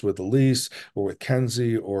 regardless if it's with Elise or with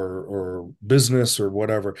Kenzie or business or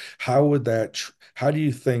whatever, how do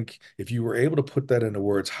you think, if you were able to put that into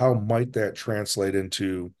words, how might that translate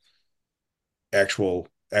into actual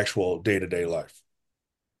day-to-day life?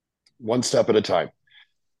 One step at a time.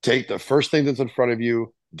 Take the first thing that's in front of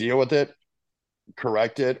you, deal with it,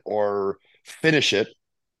 correct it, or finish it.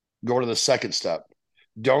 Go to the second step.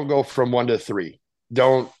 Don't go from one to three.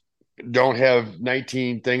 Don't don't have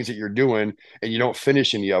 19 things that you're doing and you don't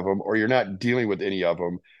finish any of them, or you're not dealing with any of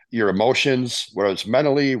them. Your emotions, whether it's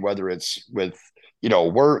mentally, whether it's with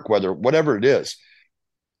work, whatever it is,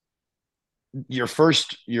 your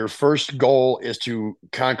first goal is to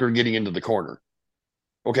conquer getting into the corner.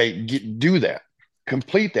 Okay, do that,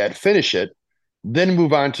 complete that, finish it, then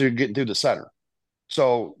move on to getting through the center.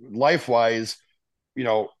 So life wise, you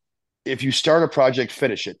know, if you start a project,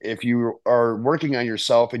 finish it. If you are working on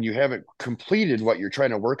yourself and you haven't completed what you're trying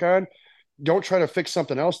to work on, don't try to fix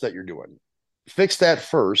something else that you're doing. Fix that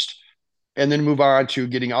first and then move on to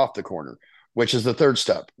getting off the corner, which is the third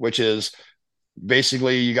step, which is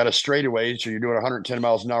basically you got a straightaway. So you're doing 110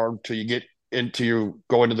 miles an hour until you get into you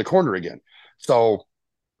go into the corner again. So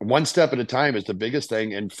one step at a time is the biggest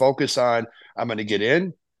thing, and focus on, I'm going to get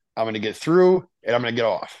in, I'm going to get through, and I'm going to get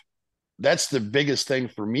off. That's the biggest thing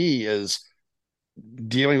for me, is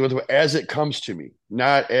dealing with it as it comes to me,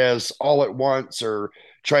 not as all at once, or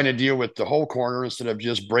trying to deal with the whole corner instead of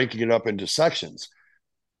just breaking it up into sections.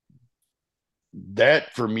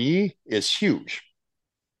 That for me is huge.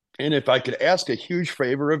 And if I could ask a huge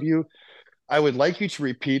favor of you, I would like you to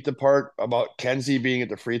repeat the part about Kenzie being at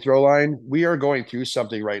the free throw line. We are going through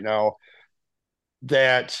something right now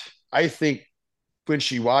that I think when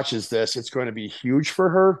she watches this, it's going to be huge for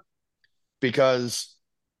her, because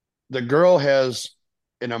the girl has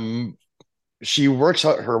an she works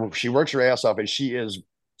her ass off, and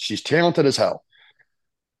she's talented as hell.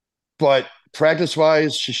 But practice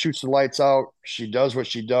wise, she shoots the lights out. She does what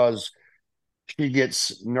she does. She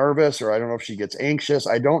gets nervous, or I don't know if she gets anxious.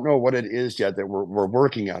 I don't know what it is yet that we're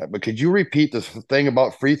working on it. But could you repeat the thing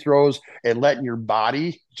about free throws and letting your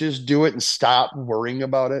body just do it and stop worrying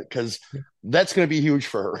about it? Because that's going to be huge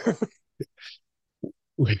for her.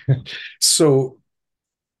 So,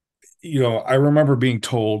 I remember being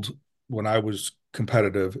told when I was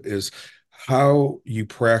competitive is how you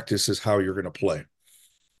practice is how you're going to play.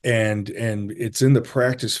 And it's in the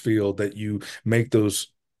practice field that you make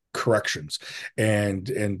those corrections,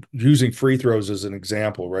 and using free throws as an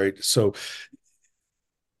example, right? So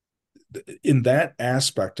in that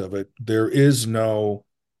aspect of it, there's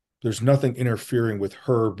nothing interfering with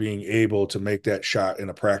her being able to make that shot in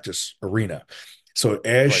a practice arena. So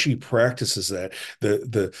as Right. she practices that,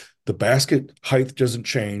 the basket height doesn't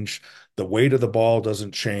change, the weight of the ball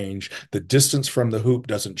doesn't change, the distance from the hoop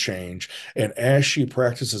doesn't change. And as she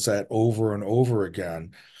practices that over and over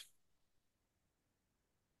again,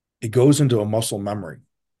 it goes into a muscle memory.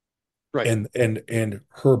 Right. And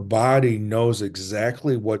her body knows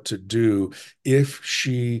exactly what to do. If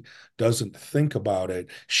she doesn't think about it,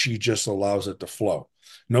 she just allows it to flow.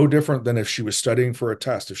 No different than if she was studying for a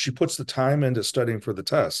test. If she puts the time into studying for the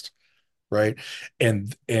test, right,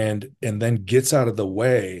 and then gets out of the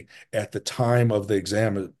way at the time of the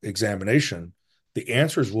examination, the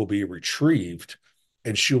answers will be retrieved,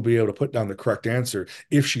 and she'll be able to put down the correct answer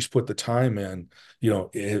if she's put the time in,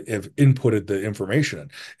 if inputted the information in.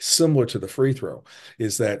 Similar to the free throw,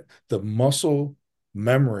 is that the muscle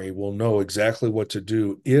memory will know exactly what to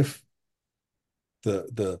do if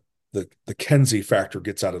the the Kenzie factor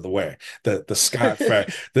gets out of the way. The Scott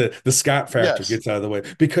factor Yes, gets out of the way.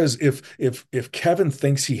 Because if Kevin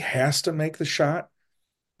thinks he has to make the shot,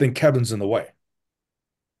 then Kevin's in the way.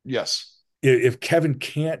 yes, If Kevin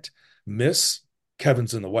can't miss,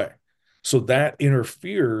 Kevin's in the way. So that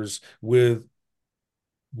interferes with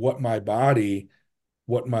what my body,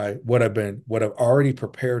 what I've already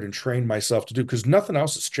prepared and trained myself to do, because nothing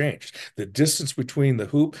else has changed. The distance between the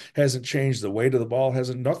hoop hasn't changed, the weight of the ball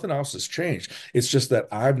hasn't, nothing else has changed. It's just that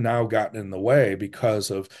I've now gotten in the way because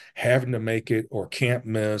of having to make it, or can't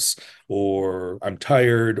miss, or I'm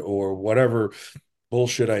tired, or whatever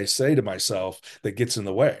bullshit I say to myself that gets in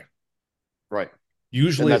the way. right. And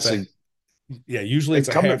Usually it's that's a Yeah, usually it's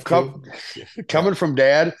and a have to. Yeah. coming from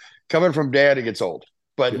dad, it gets old.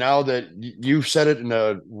 But Yeah. now that you've said it in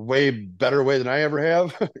a way better way than I ever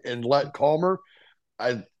have, and let calmer,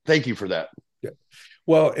 I thank you for that. Yeah.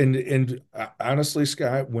 Well, and honestly,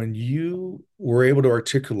 Scott, when you were able to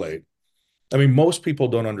articulate, I mean, most people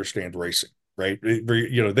don't understand racing, right?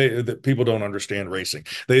 The people don't understand racing.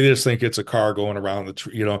 They just think it's a car going around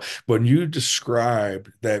When you describe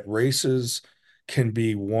that races can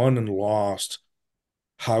be won and lost,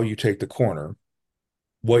 how you take the corner,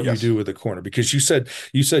 what you do Yes, with the corner, because you said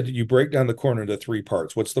you break down the corner into three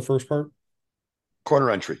parts. What's the first part?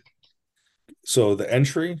 corner entry. So the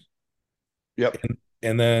entry, Yep,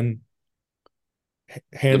 and then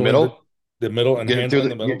the handling middle, the middle and getting through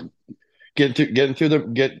handling the the middle, getting through the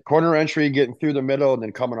get corner entry, getting through the middle, and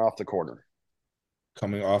then coming off the corner.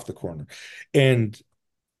 coming off the corner. And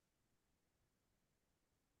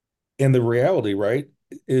and the reality, right,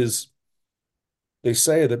 is they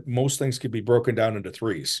say that most things can be broken down into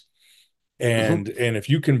threes. Hmm. And if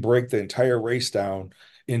you can break the entire race down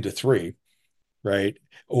into three, right?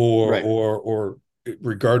 Or Right. or or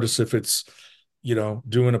regardless if it's,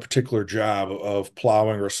 doing a particular job of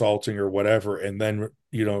plowing or salting or whatever, and then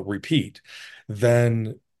repeat,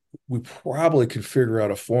 then we probably could figure out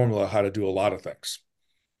a formula how to do a lot of things.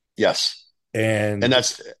 Yes, and And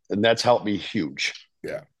that's helped me huge.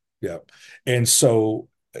 yeah, yeah. And so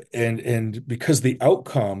and because the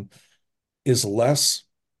outcome is less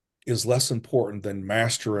is less important than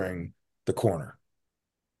mastering the corner,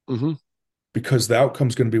 Hmm. because the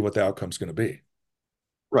outcome's going to be what the outcome's going to be.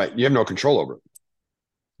 Right. You have no control over it.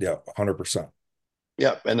 Yeah, 100%.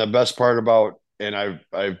 Yeah. And the best part about, and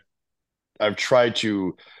I've tried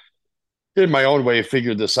to, in my own way,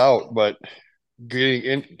 figure this out, but getting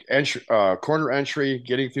in entry, corner entry,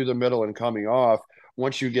 getting through the middle and coming off,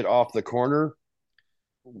 once you get off the corner,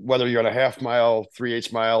 whether you're on a half mile,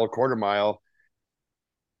 3/8 mile, a quarter mile,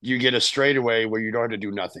 you get a straightaway where you don't have to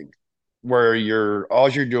do nothing. Where all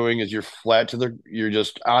you're doing is you're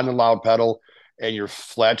just on the loud pedal and you're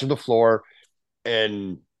flat to the floor,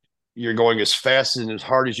 and you're going as fast and as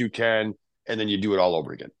hard as you can, and then you do it all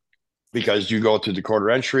over again. Because you go through the quarter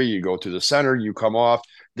entry, you go through the center, you come off,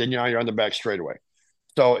 then you're on the back straightaway.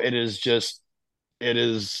 So it is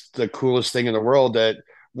the coolest thing in the world that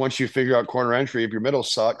once you figure out corner entry, if your middle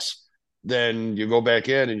sucks, then you go back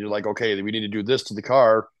in and you're like, okay, we need to do this to the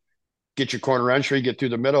car, get your corner entry, get through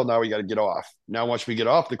the middle. Now we got to get off. Now, once we get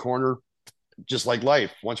off the corner, just like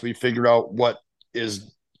life, once we figure out what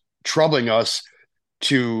is troubling us,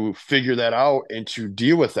 to figure that out and to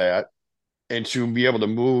deal with that, and to be able to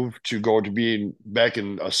move to go to being back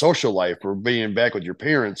in a social life, or being back with your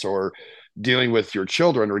parents, or dealing with your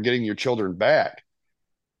children, or getting your children back.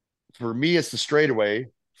 For me, it's the straightaway.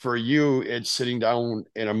 For you, it's sitting down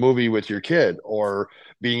in a movie with your kid, or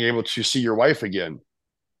being able to see your wife again,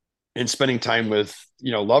 and spending time with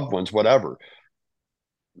loved ones, whatever.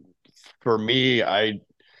 For me, I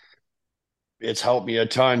it's helped me a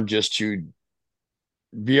ton just to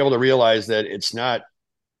be able to realize that it's not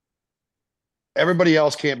everybody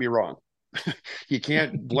else can't be wrong. You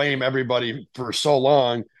can't blame everybody for so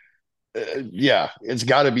long. Yeah, it's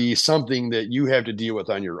got to be something that you have to deal with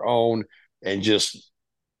on your own, and just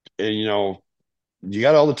you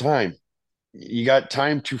got all the time. You got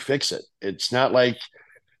time to fix it. It's not like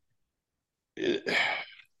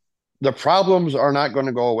the problems are not going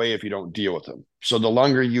to go away if you don't deal with them. So the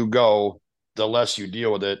longer you go, the less you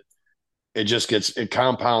deal with it. It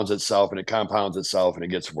compounds itself, and it compounds itself, and it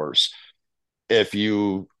gets worse. If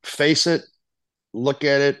you face it, look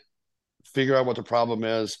at it, figure out what the problem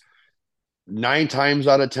is, 9 times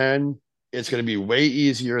out of 10, it's going to be way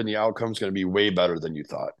easier, and the outcome is going to be way better than you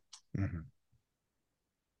thought. Mhm.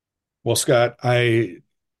 Well, Scott,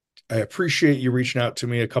 I appreciate you reaching out to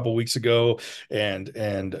me a couple weeks ago and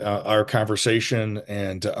our conversation.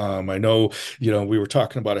 And I know, we were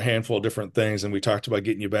talking about a handful of different things, and we talked about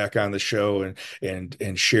getting you back on the show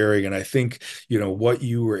and sharing. And I think, what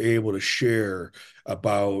you were able to share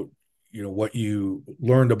about what you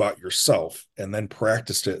learned about yourself and then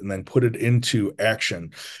practiced it and then put it into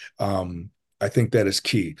action. I think that is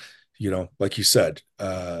key. Like you said,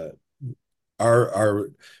 our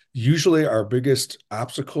usually our biggest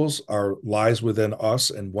obstacles are lies within us,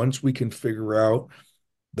 and once we can figure out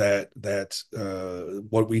that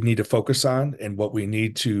what we need to focus on and what we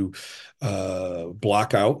need to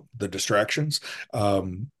block out the distractions,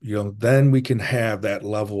 then we can have that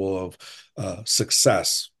level of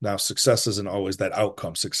success. Now, success isn't always that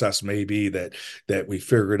outcome. Success may be that we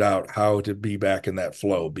figured out how to be back in that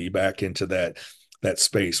flow, be back into that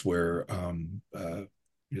space where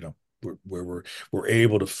you know where we're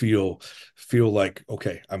able to feel like,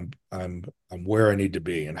 okay, I'm where I need to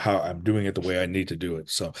be and how I'm doing it the way I need to do it.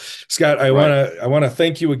 So, Scott, I want Right. to I want to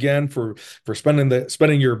thank you again for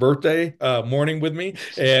spending your birthday morning with me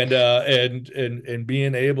and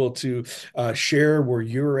being able to share where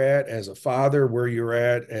you're at as a father, where you're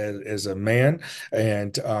at as a man,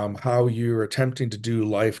 and how you're attempting to do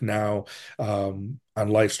life now on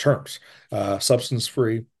life's terms, substance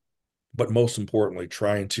free, but most importantly,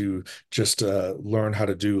 trying to just learn how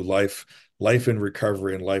to do life in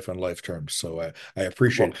recovery and life on life terms. So I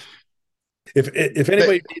appreciate Well, it. If th-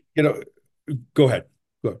 anybody, go ahead.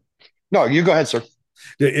 Go ahead. no, you go ahead, sir.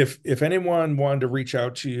 If anyone wanted to reach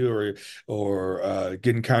out to you or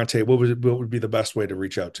get in contact, what would be the best way to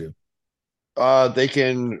reach out to you? They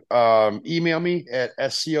can email me at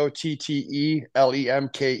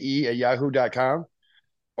SCOTTELEMKE at yahoo.com,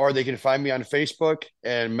 or they can find me on Facebook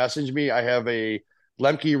and message me. I have a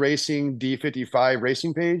Lemke Racing D55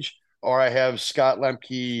 racing page, or I have Scott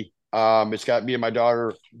Lemke. It's got me and my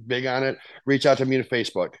daughter big on it. Reach out to me on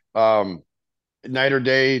Facebook. Night or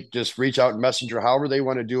day, just reach out and messenger, however they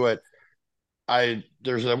want to do it.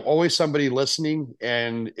 There's always somebody listening,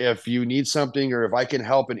 and if you need something or if I can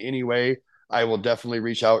help in any way, I will definitely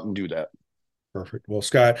reach out and do that. Perfect. Well,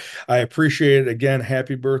 Scott, I appreciate it. Again,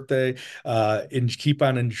 happy birthday. And keep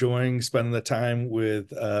on enjoying spending the time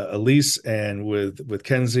with Elise and with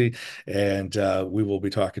Kenzie. And we will be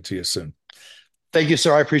talking to you soon. Thank you,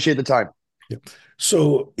 sir. I appreciate the time. Yep.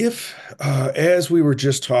 So, if as we were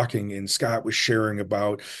just talking, and Scott was sharing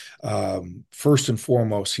about, first and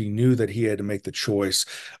foremost, he knew that he had to make the choice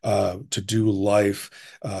to do life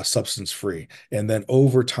substance free, and then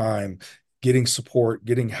over time, getting support,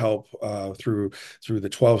 getting help through the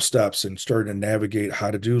 12 steps, and starting to navigate how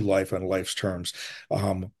to do life on life's terms.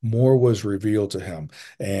 More was revealed to him,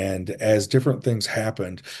 and as different things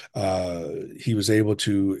happened, he was able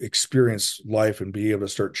to experience life and be able to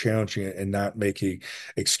start challenging it and not making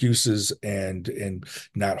excuses and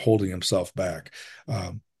not holding himself back.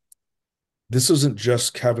 Um, this isn't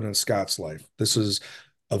just Kevin and Scott's life. This is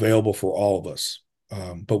available for all of us.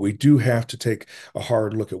 But we do have to take a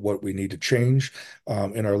hard look at what we need to change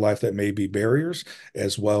in our life that may be barriers,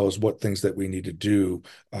 as well as what things that we need to do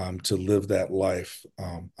to live that life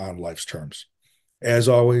on life's terms. As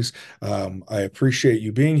always, I appreciate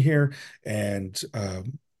you being here and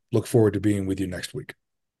look forward to being with you next week.